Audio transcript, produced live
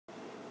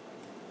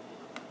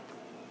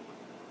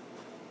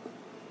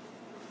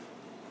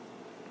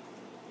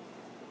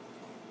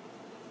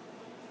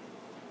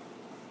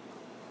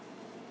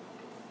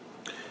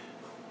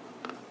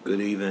Good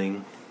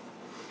evening.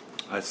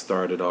 I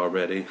started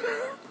already.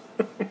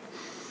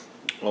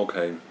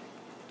 Okay,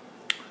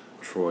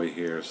 Troy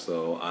here.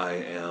 So I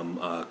am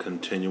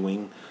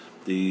continuing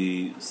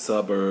the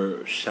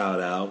SUBBER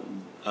shout-outs.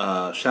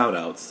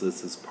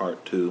 This is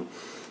part 2.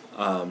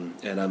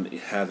 And I'm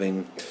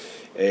having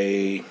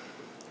a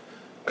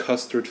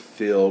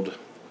custard-filled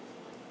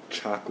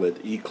chocolate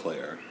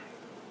Eclair.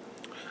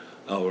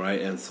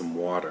 Alright, and some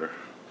water.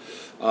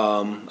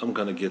 I'm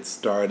going to get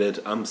started.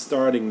 I'm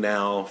starting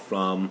now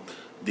from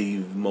the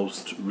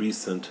most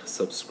recent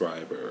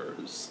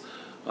subscribers.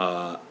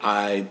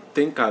 I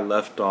think I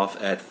left off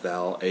at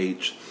Val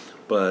H,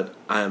 but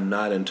I am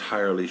not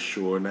entirely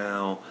sure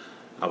now.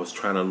 I was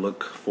trying to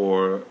look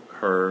for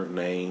her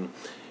name,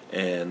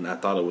 and I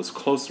thought it was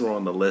closer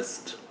on the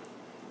list,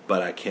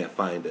 but I can't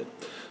find it.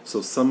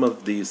 So some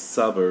of these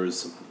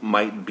subbers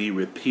might be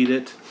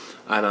repeated.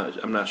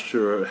 I'm not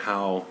sure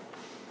how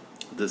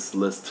this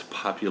list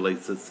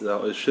populates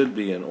itself. It should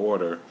be in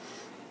order,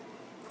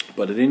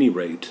 but at any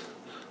rate,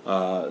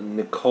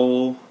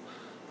 Nicole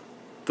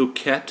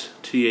Thuquette,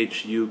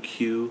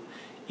 Thuquette,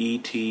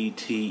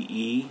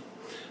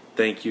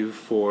 thank you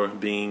for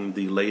being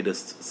the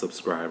latest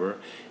subscriber.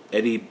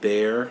 Eddie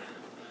Bear,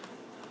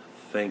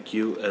 thank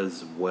you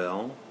as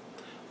well.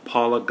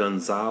 Paula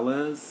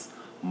Gonzalez,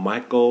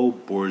 Michael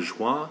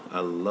Bourgeois, I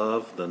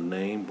love the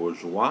name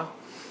Bourgeois.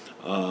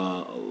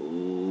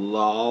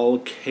 Lal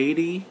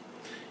Katie,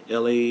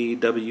 Lawlkatie,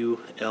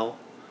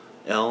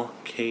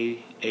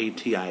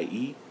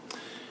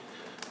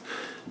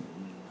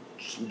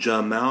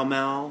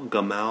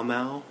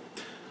 Gamal,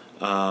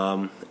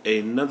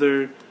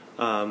 another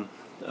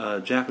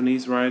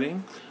Japanese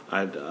writing.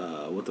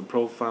 With the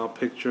profile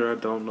picture, I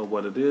don't know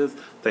what it is.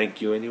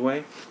 Thank you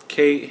anyway.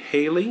 Kay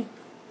Haley,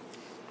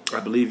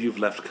 I believe you've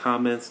left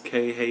comments.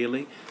 Kay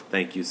Haley,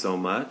 thank you so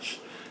much.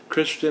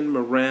 Christian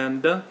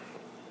Miranda,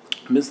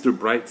 Mr.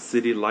 Bright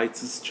City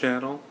Lights'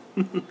 channel.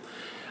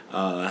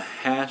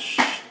 Hash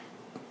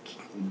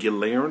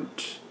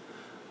Gillernt,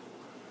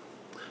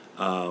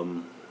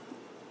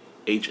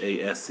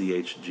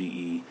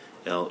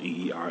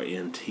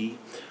 HASCHGELEERNT.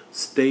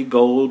 Stay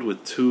Gold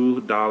with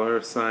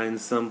 $2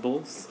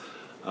 symbols.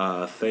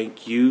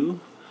 Thank you.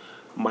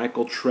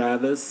 Michael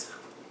Travis,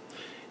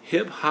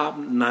 Hip Hop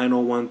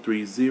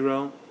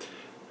 90130,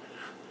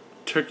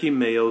 Turkey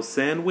Mayo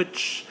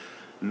Sandwich,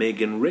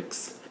 Megan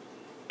Ricks,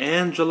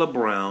 Angela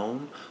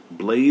Brown,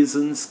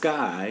 Blazing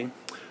Sky,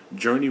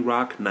 Journey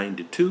Rock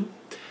 92,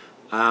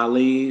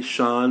 Ali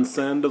Sean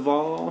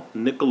Sandoval,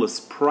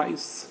 Nicholas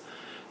Price,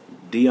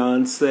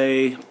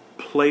 Deoncé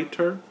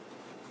Plater,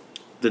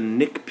 the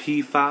Nick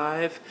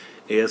P5,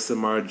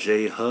 ASMR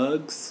J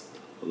Hugs,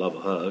 I love a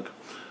hug,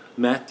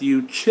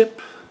 Matthew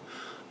Chip.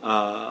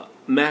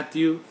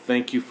 Matthew,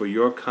 thank you for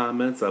your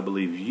comments. I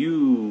believe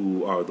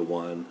you are the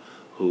one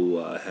who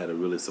had a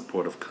really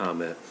supportive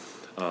comment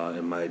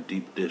in my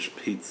deep dish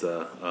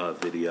pizza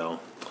video.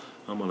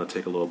 I'm going to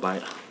take a little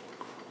bite.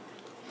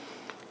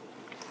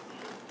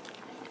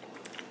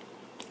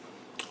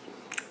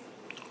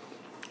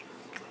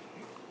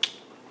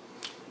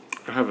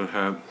 I haven't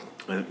had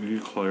an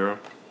Eclair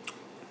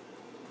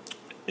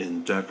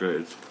in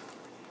decades.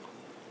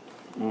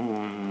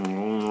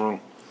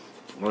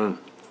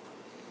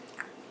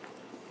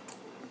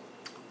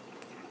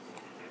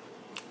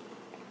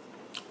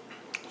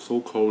 So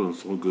cold and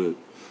so good.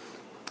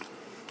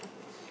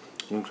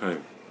 Okay.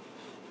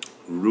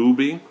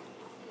 Ruby,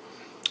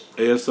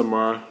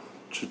 ASMR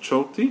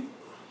Chichoti,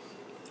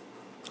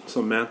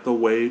 Samantha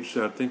Wage,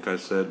 I think I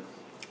said.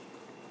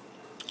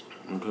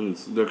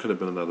 There could have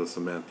been another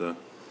Samantha.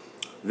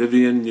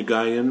 Vivian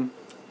Nguyen,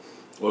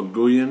 or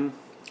Nguyen.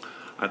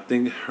 I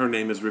think her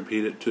name is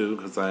repeated too,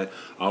 because I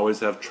always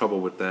have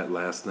trouble with that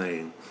last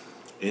name.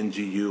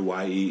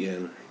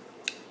 Nguyen.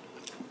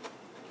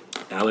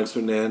 Alex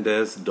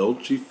Hernandez,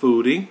 Dolce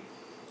Foodie.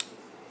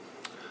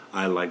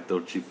 I like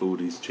Dolce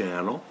Foodie's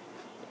channel.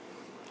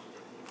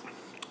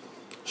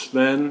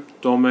 Sven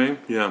Dome,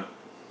 yeah.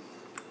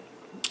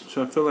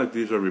 So I feel like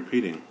these are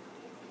repeating.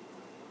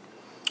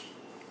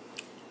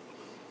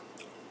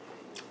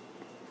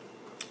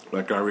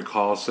 Like I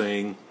recall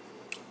saying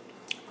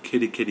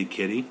kitty, kitty,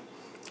 kitty,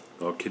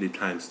 or kitty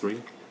times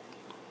 3.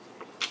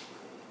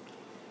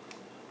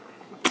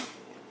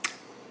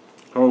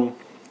 Oh,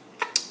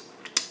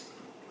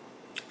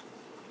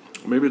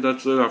 maybe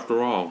that's it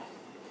after all.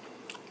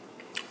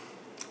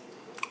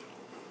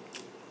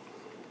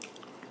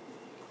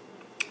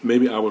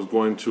 Maybe I was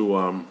going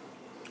to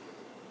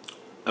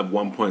at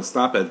one point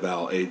stop at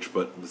Val H,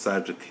 but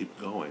decided to keep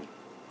going.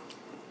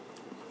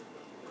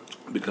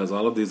 Because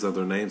all of these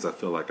other names I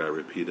feel like I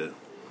repeated.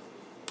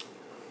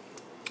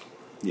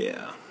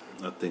 Yeah,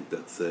 I think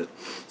that's it.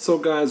 So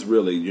guys,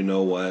 really, you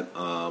know what?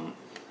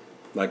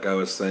 Like I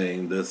was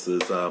saying, this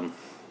is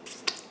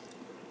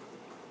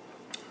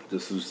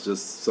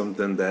just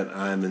something that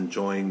I'm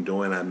enjoying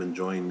doing. I'm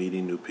enjoying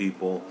meeting new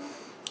people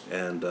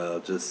and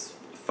just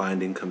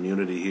finding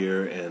community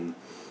here and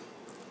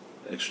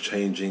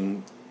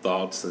exchanging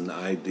thoughts and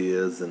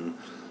ideas and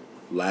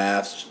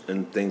laughs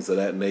and things of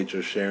that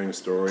nature, sharing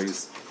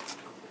stories.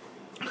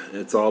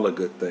 It's all a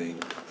good thing.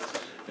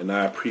 And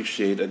I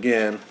appreciate,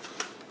 again,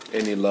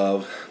 any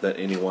love that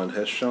anyone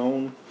has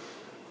shown,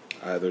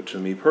 either to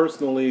me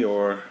personally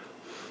or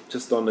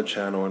just on the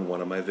channel in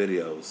one of my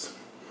videos.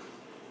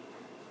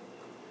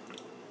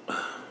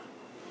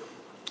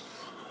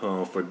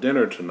 For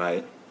dinner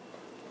tonight,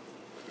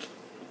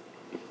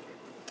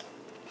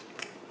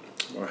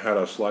 I had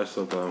a slice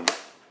of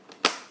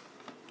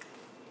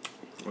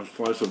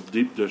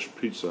deep dish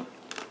pizza.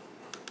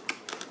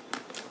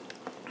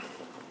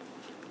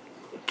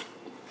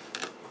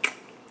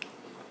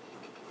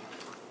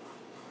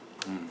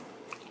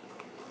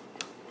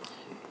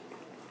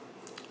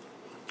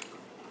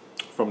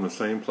 From the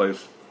same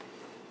place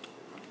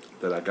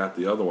that I got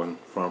the other one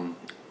from.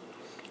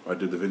 I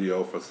did the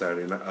video for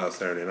Saturday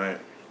night,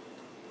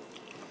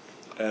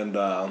 and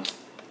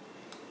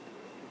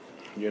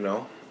you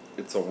know,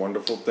 it's a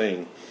wonderful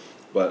thing.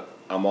 But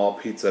I'm all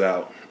pizzaed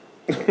out.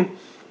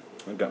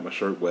 I got my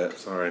shirt wet.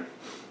 Sorry.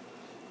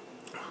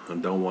 I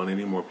don't want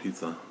any more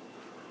pizza.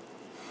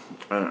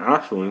 And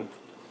actually,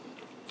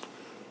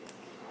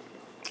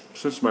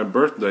 since my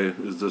birthday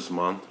is this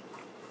month,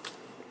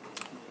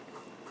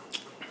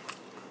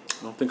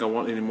 I don't think I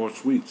want any more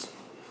sweets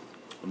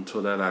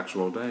until that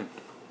actual day.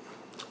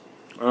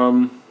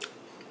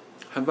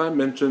 Have I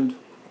mentioned?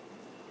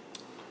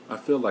 I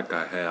feel like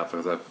I have,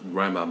 because I've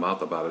ran my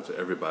mouth about it to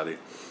everybody.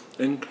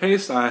 In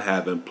case I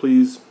haven't,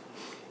 please,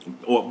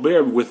 or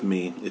bear with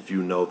me if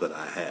you know that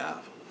I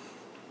have.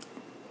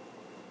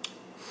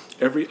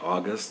 Every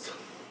August,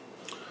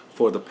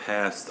 for the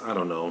past, I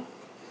don't know,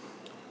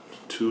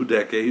 2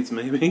 decades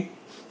maybe,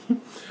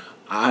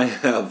 I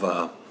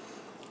have,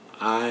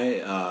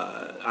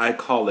 I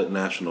call it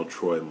National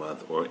Troy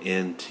Month, or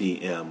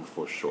NTM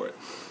for short.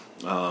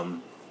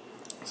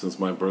 Since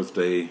my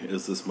birthday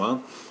is this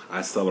month,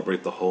 I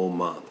celebrate the whole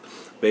month.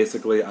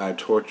 Basically, I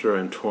torture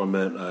and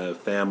torment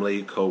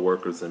family,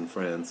 co-workers, and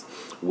friends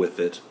with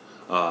it.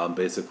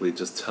 Basically,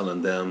 just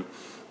telling them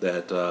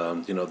that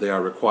you know, they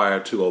are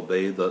required to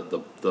obey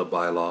the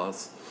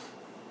bylaws,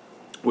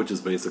 which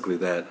is basically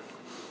that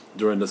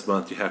during this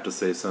month you have to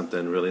say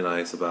something really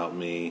nice about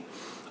me,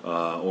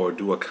 or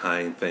do a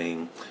kind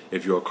thing.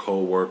 If you're a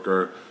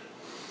co-worker,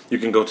 you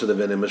can go to the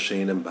vending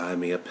machine and buy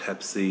me a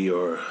Pepsi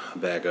or a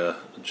bag of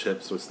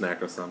chips or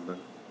snack or something.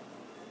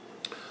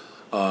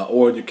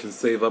 Or you can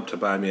save up to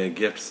buy me a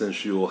gift,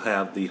 since you will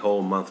have the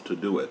whole month to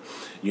do it.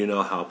 You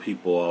know how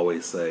people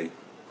always say,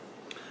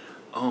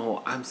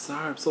 "Oh, I'm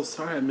so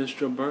sorry I missed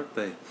your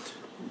birthday."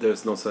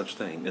 There's no such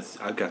thing.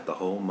 I got the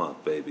whole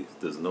month, baby.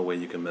 There's no way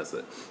you can miss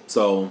it.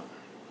 So,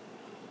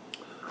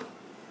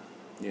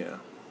 yeah.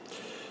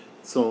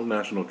 So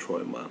National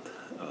Troy Month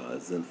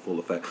is in full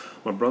effect.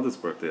 My brother's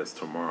birthday is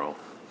tomorrow,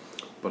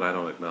 but I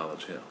don't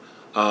acknowledge him.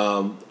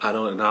 I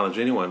don't acknowledge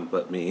anyone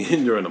but me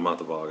during the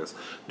month of August.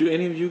 Do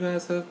any of you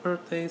guys have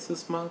birthdays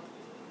this month?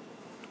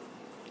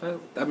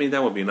 I mean,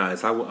 that would be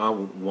nice. I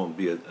won't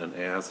be an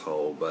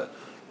asshole, but,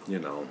 you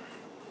know,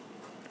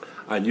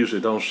 I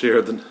usually don't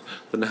share the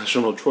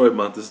National Troy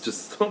Month. It's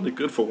just only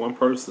good for one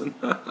person.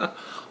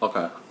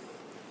 Okay.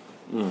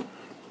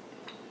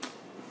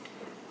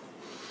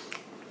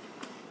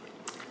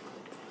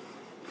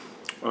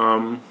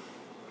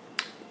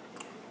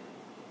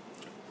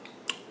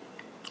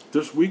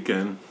 This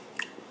weekend,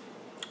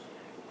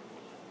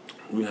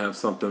 we have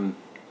something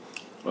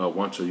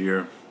once a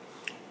year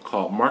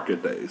called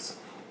Market Days.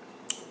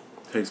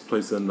 Takes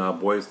place in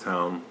Boys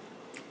Town,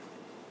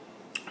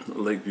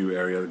 Lakeview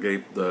area,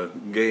 the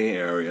gay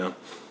area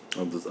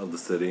of the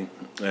city,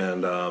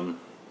 and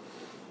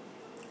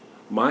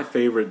my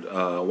favorite,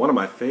 one of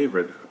my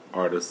favorite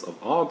artists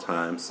of all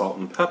time, Salt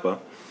and Pepper,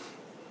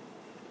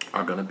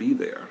 are gonna be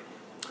there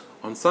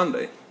on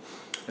Sunday,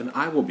 and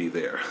I will be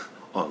there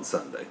on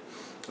Sunday.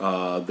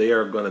 They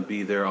are going to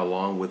be there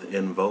along with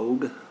In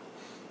Vogue,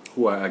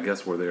 who I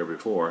guess were there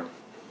before,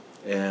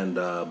 and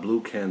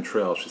Blue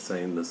Cantrell. She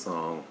sang the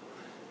song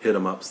 "Hit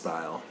 'Em Up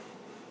Style"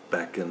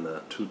 back in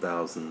the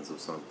 2000s or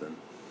something.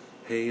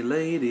 Hey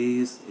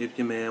ladies, if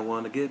your man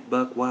want to get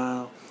buck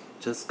wild,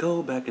 just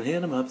go back and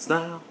hit 'em up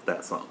style.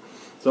 That song.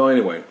 So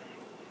anyway,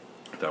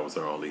 that was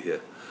their only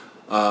hit.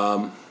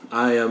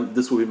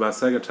 This will be my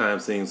second time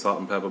seeing Salt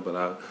and Pepper, but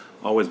I've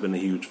always been a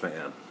huge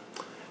fan.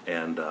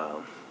 And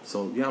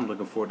so, yeah, I'm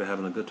looking forward to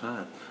having a good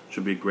time.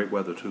 Should be great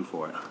weather, too,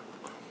 for it.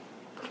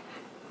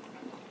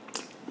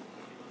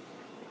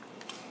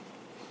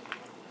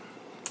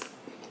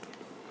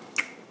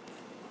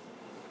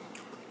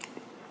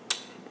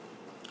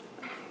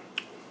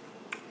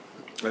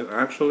 And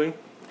actually,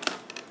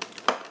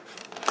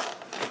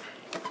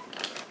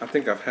 I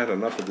think I've had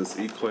enough of this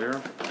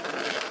Eclair.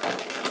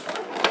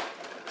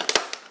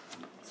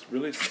 It's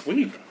really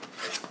sweet.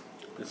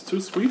 It's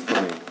too sweet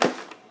for me.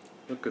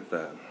 Look at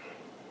that.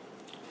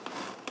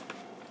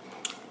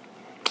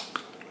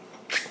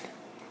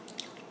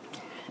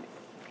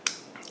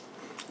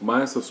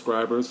 My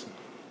subscribers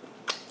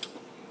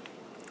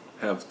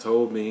have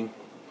told me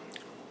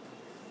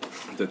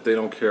that they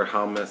don't care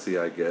how messy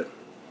I get.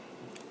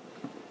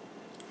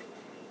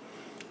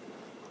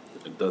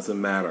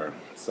 doesn't matter.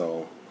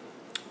 So,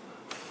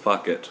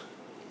 fuck it.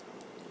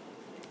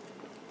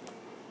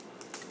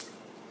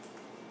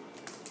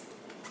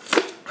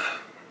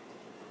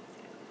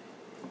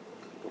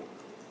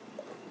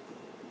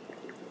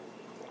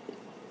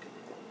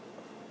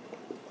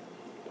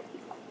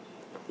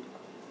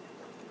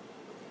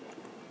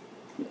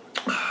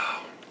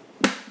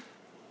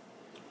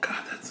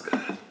 God, that's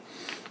good.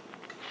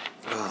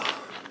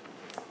 Oh.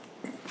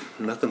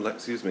 Nothing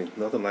like,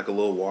 nothing like a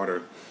little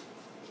water.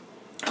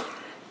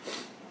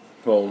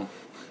 Well,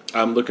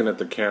 I'm looking at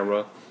the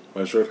camera.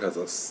 My shirt has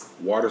a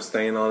water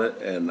stain on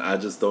it, and I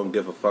just don't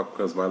give a fuck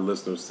because my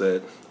listener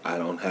said I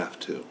don't have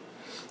to.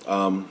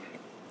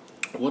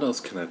 What else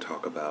can I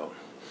talk about?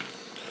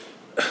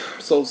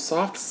 So,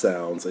 Soft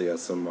Sounds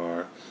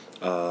ASMR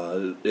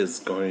is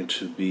going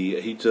to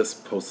be. He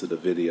just posted a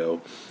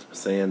video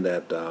saying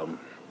that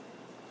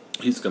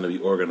he's going to be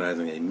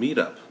organizing a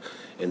meetup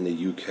in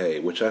the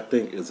UK, which I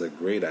think is a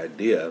great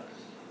idea.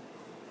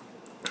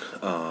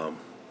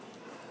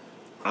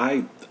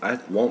 I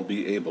won't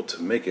be able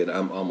to make it.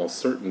 I'm almost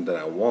certain that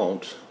I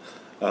won't.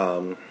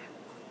 But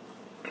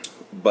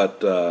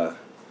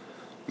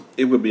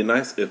it would be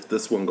nice if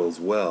this one goes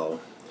well.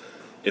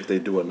 If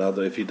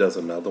he does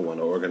another one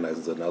or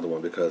organizes another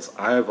one, because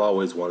I've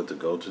always wanted to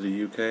go to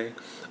the UK.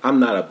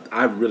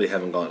 I really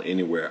haven't gone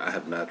anywhere. I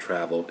have not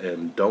traveled,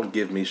 and don't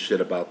give me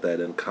shit about that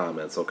in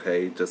comments,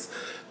 okay? Just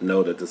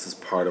know that this is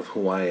part of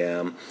who I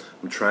am.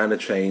 I'm trying to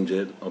change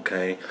it,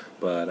 okay?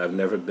 But I've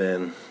never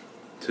been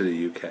to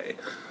the UK.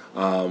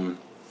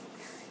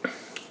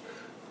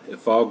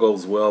 If all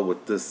goes well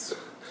with this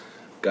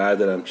guy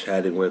that I'm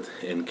chatting with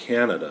in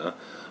Canada,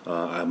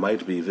 I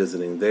might be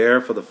visiting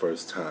there for the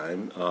first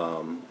time.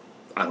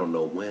 I don't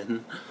know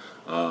when,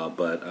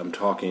 but I'm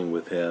talking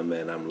with him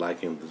and I'm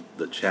liking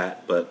the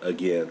chat. But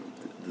again,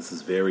 this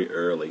is very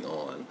early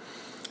on.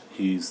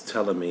 He's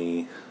telling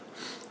me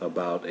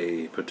about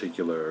a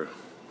particular,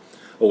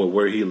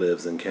 where he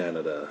lives in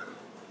Canada.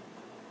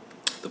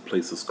 The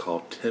place is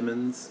called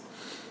Timmins.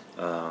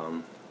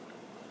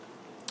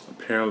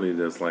 Apparently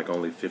there's like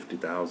only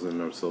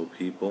 50,000 or so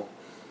people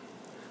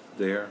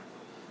there,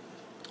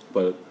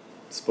 but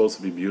it's supposed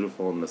to be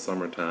beautiful in the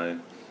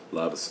summertime. A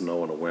lot of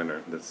snow in the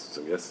winter. That's,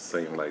 I guess, the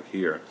same like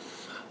here.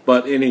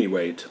 But at any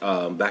rate,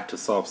 back to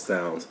Soft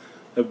Sounds.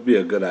 That would be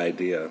a good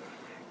idea,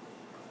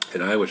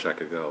 and I wish I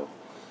could go.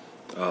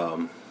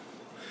 You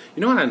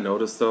know what I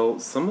noticed though?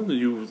 Some of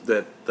you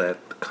that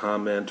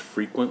comment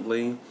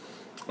frequently,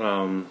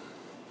 Bree,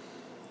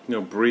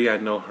 I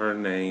know her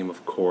name,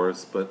 of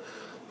course, but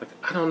like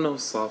I don't know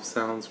Soft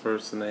Sound's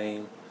first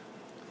name.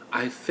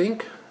 I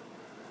think,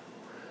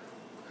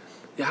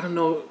 I don't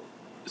know.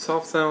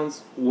 Soft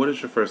Sounds, what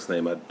is your first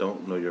name? I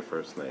don't know your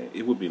first name.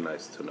 It would be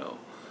nice to know.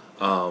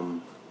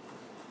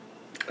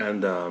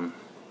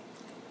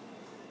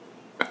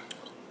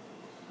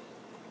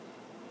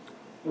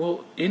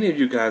 Well, any of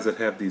you guys that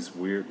have these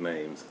weird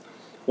names,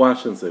 well, I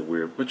shouldn't say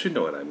weird, but you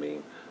know what I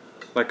mean.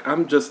 Like,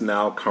 I'm just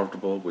now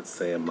comfortable with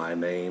saying my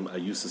name. I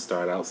used to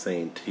start out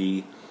saying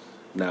T.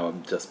 Now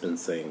I've just been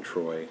saying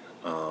Troy.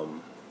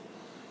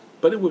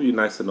 But it would be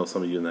nice to know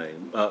some of your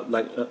name.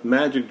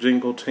 Magic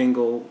Jingle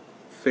Tingle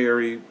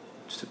Fairy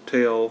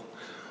Tale.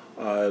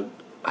 I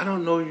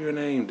don't know your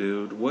name,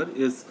 dude. What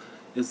is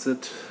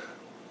it?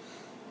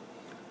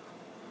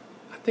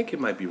 I think it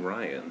might be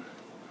Ryan.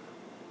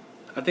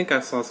 I think I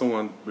saw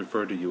someone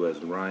refer to you as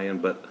Ryan,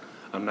 but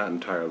I'm not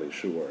entirely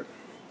sure.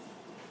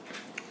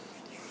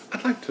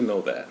 I'd like to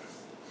know that.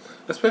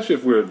 Especially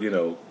if we're,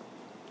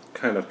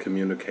 kind of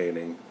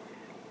communicating.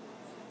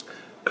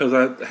 Because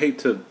I hate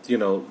to,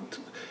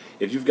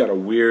 if you've got a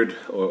weird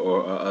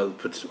or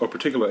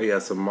particular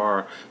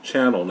ASMR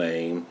channel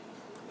name,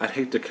 I'd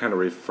hate to kind of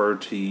refer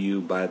to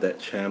you by that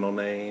channel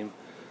name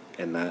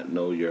and not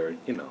know your,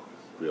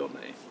 real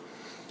name.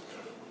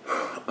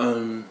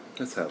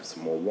 Let's have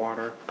some more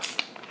water.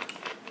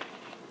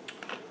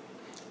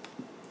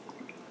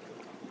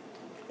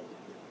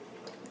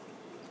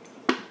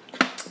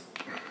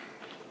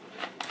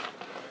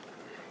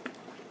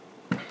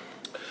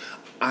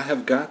 I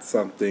have got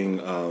something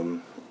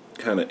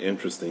kind of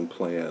interesting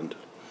planned.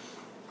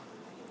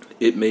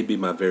 It may be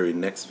my very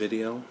next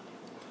video.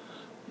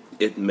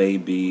 It may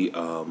be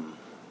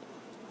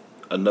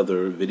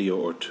another video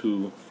or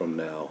two from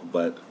now,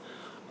 but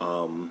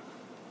all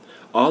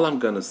I'm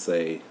going to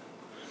say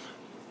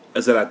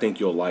is that I think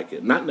you'll like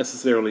it. Not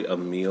necessarily a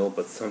meal,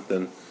 but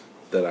something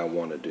that I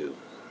want to do.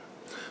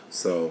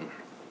 So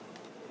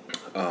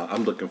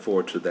I'm looking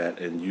forward to that,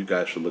 and you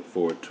guys should look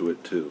forward to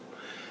it too.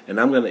 And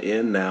I'm going to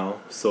end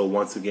now. So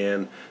once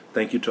again,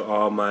 thank you to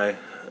all my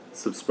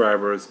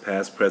subscribers,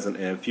 past, present,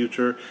 and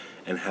future,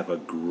 and have a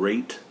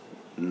great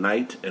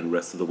night and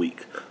rest of the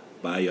week.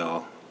 Bye,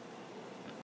 y'all.